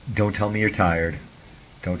Don't tell me you're tired.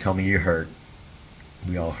 Don't tell me you're hurt.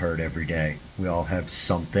 We all hurt every day. We all have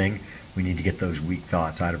something. We need to get those weak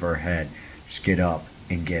thoughts out of our head. Just get up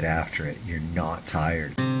and get after it. You're not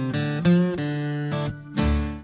tired.